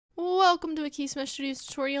Welcome to a KeySmash Studios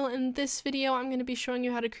tutorial. In this video, I'm going to be showing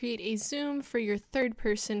you how to create a zoom for your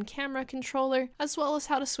third-person camera controller, as well as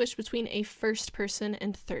how to switch between a first-person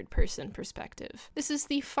and third-person perspective. This is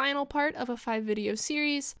the final part of a 5-video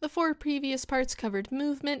series. The 4 previous parts covered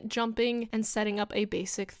movement, jumping, and setting up a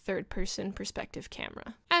basic third-person perspective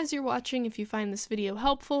camera. As you're watching, if you find this video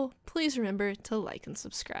helpful, please remember to like and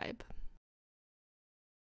subscribe.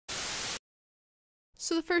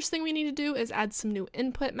 So the first thing we need to do is add some new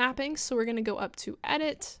input mappings. So we're going to go up to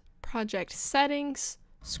Edit, Project Settings,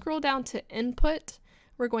 scroll down to Input.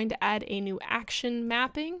 We're going to add a new action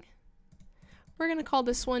mapping. We're going to call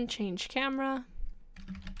this one Change Camera.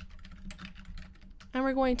 And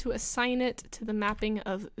we're going to assign it to the mapping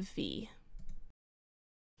of V.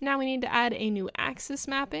 Now we need to add a new axis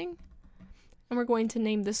mapping. And we're going to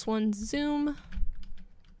name this one Zoom.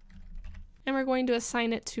 And we're going to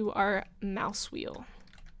assign it to our mouse wheel.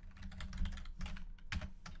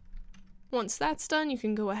 Once that's done, you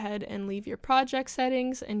can go ahead and leave your project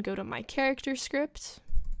settings and go to My Character Script.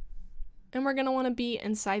 And we're going to want to be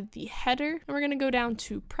inside the header. And we're going to go down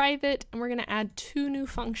to Private, and we're going to add 2 new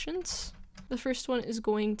functions. The first one is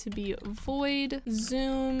going to be void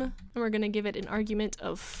zoom, and we're going to give it an argument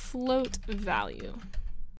of float value.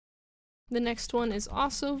 The next one is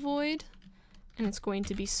also void, and it's going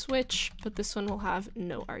to be switch, but this one will have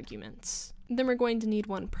no arguments. Then we're going to need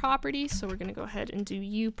one property, so we're going to go ahead and do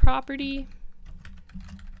uProperty.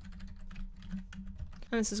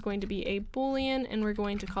 And this is going to be a Boolean, and we're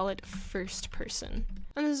going to call it first person.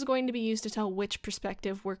 And this is going to be used to tell which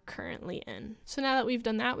perspective we're currently in. So now that we've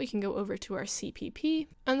done that, we can go over to our CPP.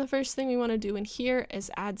 And the first thing we want to do in here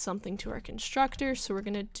is add something to our constructor. So we're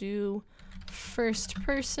going to do first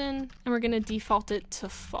person, and we're going to default it to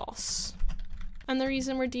false. And the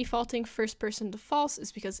reason we're defaulting first person to false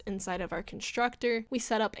is because inside of our constructor, we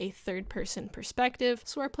set up a third person perspective,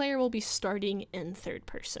 so our player will be starting in third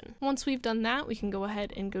person. Once we've done that, we can go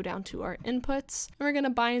ahead and go down to our inputs, and we're going to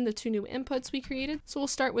bind the 2 new inputs we created. So we'll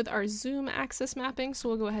start with our zoom axis mapping, so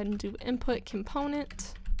we'll go ahead and do input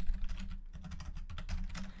component,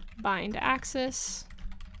 bind axis,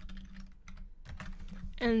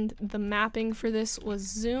 and the mapping for this was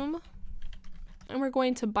zoom. And we're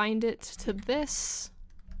going to bind it to this.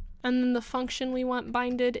 And then the function we want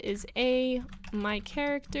binded is my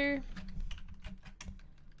character.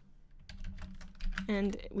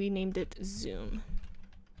 And we named it zoom.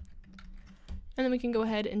 And then we can go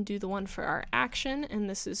ahead and do the one for our action. And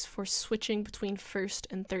this is for switching between first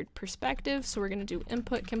and third perspective. So we're going to do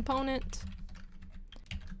input component.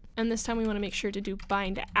 And this time we want to make sure to do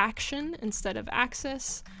bind action instead of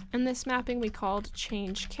axis. And this mapping we called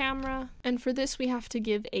change camera. And for this we have to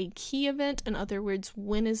give a key event. In other words,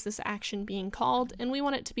 when is this action being called? And we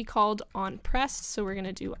want it to be called on pressed. So we're going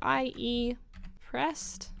to do IE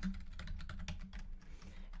pressed.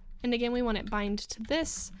 And again, we want it bind to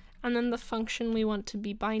this. And then the function we want to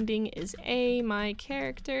be binding is my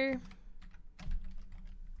character.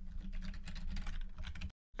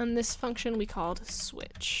 And this function we called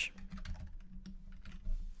switch.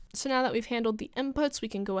 So now that we've handled the inputs, we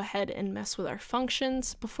can go ahead and mess with our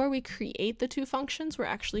functions. Before we create the 2 functions, we're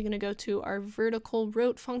actually going to go to our vertical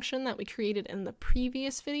rot function that we created in the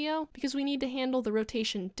previous video, because we need to handle the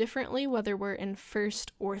rotation differently whether we're in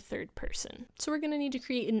first or third person. So we're going to need to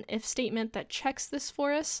create an if statement that checks this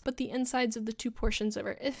for us, but the insides of the 2 portions of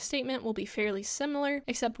our if statement will be fairly similar,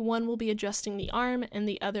 except one will be adjusting the arm and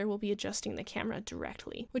the other will be adjusting the camera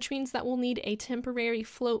directly, which means that we'll need a temporary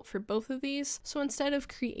float for both of these. So instead of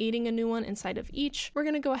creating a new one inside of each, we're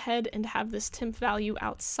going to go ahead and have this temp value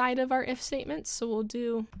outside of our if statement. So we'll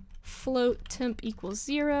do float temp equals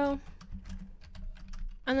 0.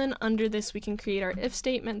 And then under this, we can create our if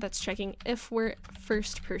statement that's checking if we're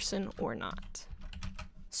first person or not.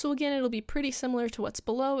 So again, it'll be pretty similar to what's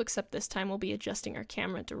below, except this time we'll be adjusting our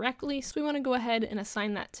camera directly. So we want to go ahead and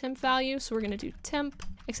assign that temp value. So we're going to do temp,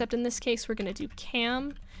 except in this case, we're going to do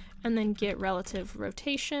cam and then get relative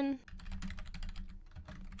rotation.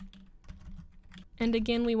 And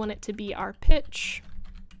again, we want it to be our pitch,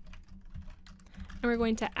 and we're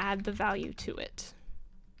going to add the value to it.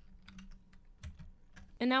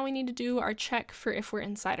 And now we need to do our check for if we're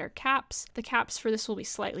inside our caps. The caps for this will be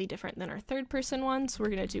slightly different than our third person one, so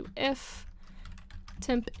we're going to do if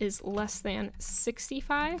temp is less than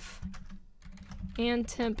 65 and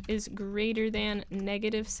temp is greater than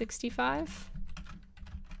 -65.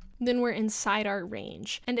 Then we're inside our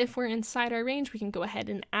range. And if we're inside our range, we can go ahead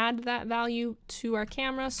and add that value to our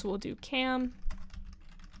camera. So we'll do cam,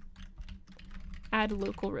 add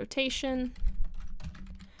local rotation,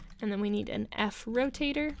 and then we need an F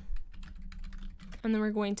rotator. And then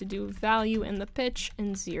we're going to do value in the pitch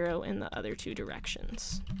and 0 in the other two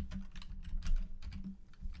directions.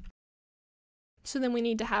 So then we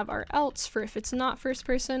need to have our else for if it's not first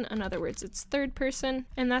person, in other words, it's third person,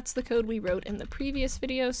 and that's the code we wrote in the previous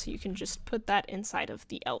video, so you can just put that inside of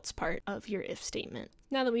the else part of your if statement.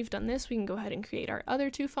 Now that we've done this, we can go ahead and create our other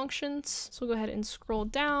two functions. So we'll go ahead and scroll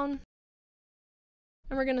down,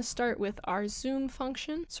 and we're going to start with our zoom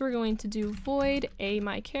function. So we're going to do void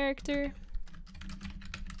aMyCharacter,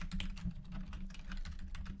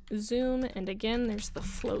 zoom, and again there's the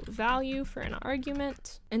float value for an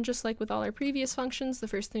argument. And just like with all our previous functions, the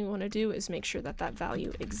first thing we want to do is make sure that that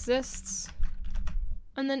value exists.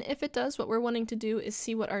 And then if it does, what we're wanting to do is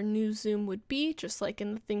see what our new zoom would be, just like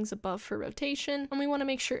in the things above for rotation, and we want to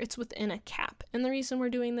make sure it's within a cap. And the reason we're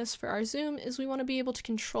doing this for our zoom is we want to be able to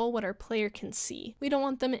control what our player can see. We don't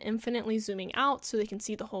want them infinitely zooming out so they can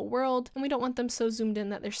see the whole world, and we don't want them so zoomed in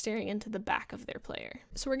that they're staring into the back of their player.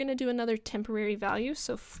 So we're going to do another temporary value,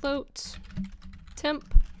 so float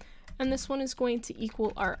temp, and this one is going to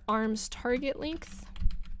equal our arm's target length.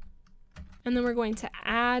 And then we're going to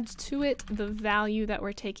add to it the value that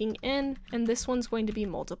we're taking in, and this one's going to be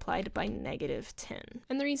multiplied by -10.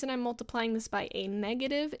 And the reason I'm multiplying this by a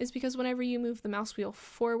negative is because whenever you move the mouse wheel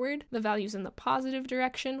forward, the value's in the positive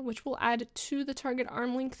direction, which will add to the target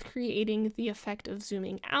arm length, creating the effect of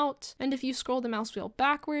zooming out. And if you scroll the mouse wheel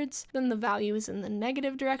backwards, then the value is in the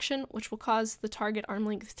negative direction, which will cause the target arm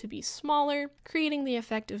length to be smaller, creating the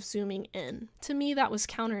effect of zooming in. To me, that was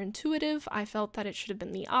counterintuitive. I felt that it should have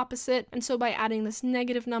been the opposite, and so by adding this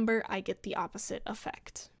negative number, I get the opposite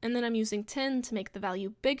effect. And then I'm using 10 to make the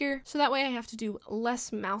value bigger, so that way I have to do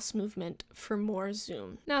less mouse movement for more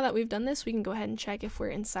zoom. Now that we've done this, we can go ahead and check if we're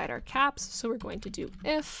inside our caps. So we're going to do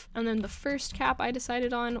if, and then the first cap I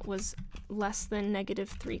decided on was less than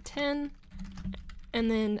 -310, and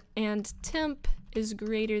then temp is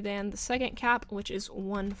greater than the second cap, which is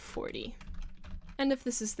 140. And if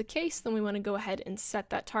this is the case, then we want to go ahead and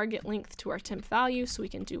set that target length to our temp value, so we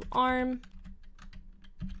can do arm,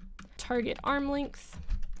 target arm length.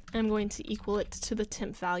 I'm going to equal it to the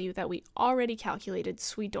temp value that we already calculated,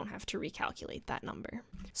 so we don't have to recalculate that number.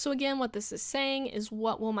 So again, what this is saying is,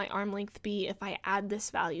 what will my arm length be if I add this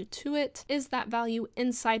value to it? Is that value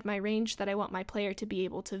inside my range that I want my player to be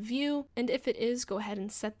able to view? And if it is, go ahead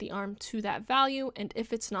and set the arm to that value, and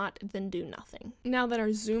if it's not, then do nothing. Now that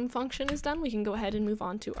our zoom function is done, we can go ahead and move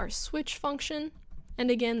on to our switch function.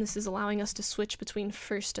 And again, this is allowing us to switch between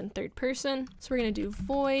first and third person. So we're going to do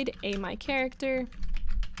void aMyCharacter,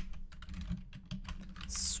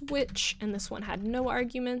 switch, and this one had no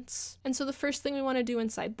arguments. And so the first thing we want to do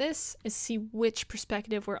inside this is see which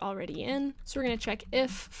perspective we're already in. So we're going to check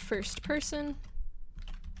if first person.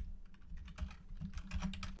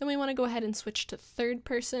 Then we want to go ahead and switch to third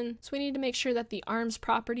person. So we need to make sure that the arm's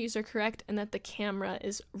properties are correct and that the camera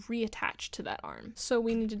is reattached to that arm. So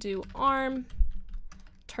we need to do arm,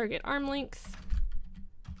 target arm length,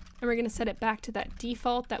 and we're going to set it back to that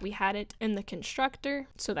default that we had it in the constructor.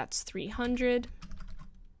 So that's 300.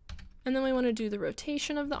 And then we want to do the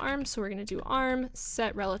rotation of the arm. So we're going to do arm,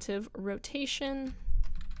 set relative rotation.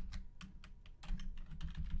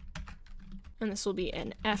 And this will be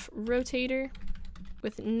an F rotator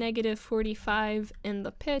with -45 in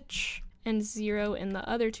the pitch and 0 in the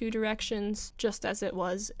other two directions, just as it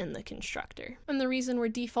was in the constructor. And the reason we're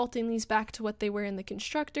defaulting these back to what they were in the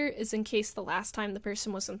constructor is in case the last time the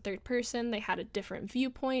person was in third person, they had a different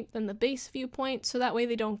viewpoint than the base viewpoint, so that way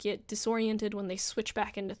they don't get disoriented when they switch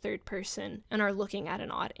back into third person and are looking at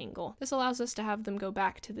an odd angle. This allows us to have them go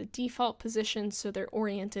back to the default position so they're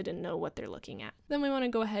oriented and know what they're looking at. Then we want to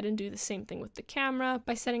go ahead and do the same thing with the camera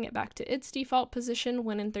by setting it back to its default position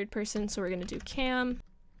when in third person. So we're going to do cam,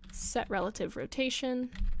 set relative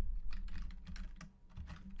rotation,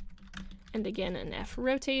 and again an F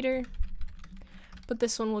rotator, but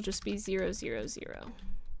this one will just be 0, 0, 0.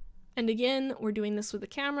 And again, we're doing this with the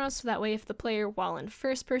camera, so that way if the player, while in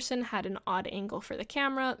first person, had an odd angle for the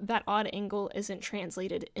camera, that odd angle isn't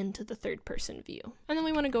translated into the third person view. And then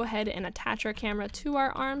we want to go ahead and attach our camera to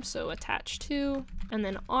our arm, so attach to, and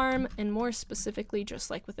then arm, and more specifically, just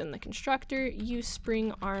like within the constructor, use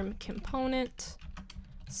spring arm component,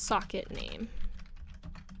 socket name.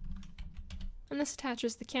 And this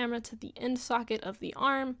attaches the camera to the end socket of the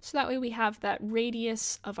arm, so that way we have that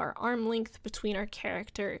radius of our arm length between our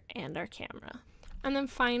character and our camera. And then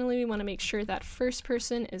finally, we want to make sure that first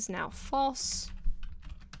person is now false,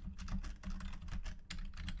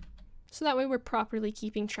 so that way we're properly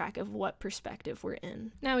keeping track of what perspective we're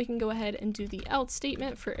in. Now we can go ahead and do the else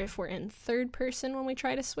statement for if we're in third person when we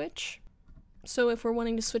try to switch. So if we're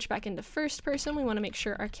wanting to switch back into first person, we want to make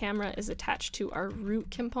sure our camera is attached to our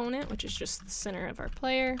root component, which is just the center of our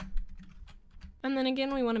player. And then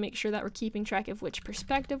again, we want to make sure that we're keeping track of which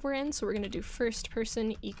perspective we're in, so we're going to do first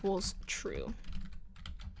person equals true.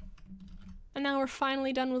 And now we're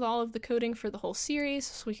finally done with all of the coding for the whole series,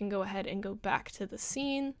 so we can go ahead and go back to the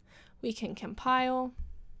scene. We can compile.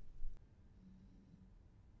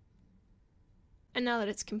 And now that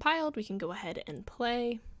it's compiled, we can go ahead and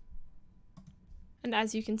play. And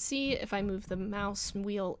as you can see, if I move the mouse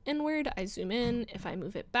wheel inward, I zoom in. If I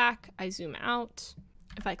move it back, I zoom out.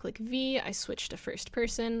 If I click V, I switch to first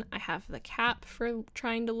person. I have the cap for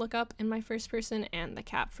trying to look up in my first person and the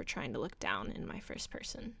cap for trying to look down in my first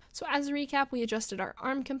person. So as a recap, we adjusted our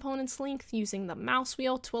arm component's length using the mouse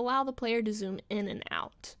wheel to allow the player to zoom in and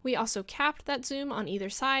out. We also capped that zoom on either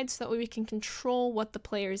side so that way we can control what the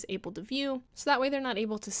player is able to view, so that way they're not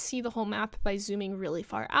able to see the whole map by zooming really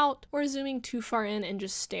far out or zooming too far in and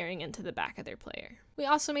just staring into the back of their player. We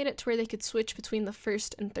also made it to where they could switch between the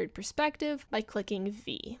first and third perspective by clicking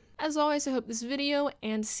V. As always, I hope this video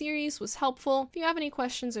and series was helpful. If you have any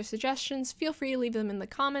questions or suggestions, feel free to leave them in the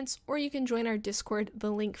comments, or you can join our Discord. The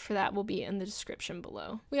link for that will be in the description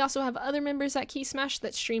below. We also have other members at KeySmash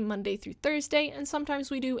that stream Monday through Thursday, and sometimes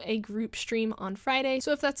we do a group stream on Friday,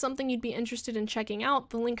 so if that's something you'd be interested in checking out,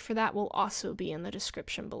 the link for that will also be in the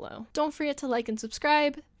description below. Don't forget to like and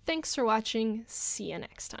subscribe. Thanks for watching. See you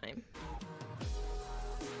next time.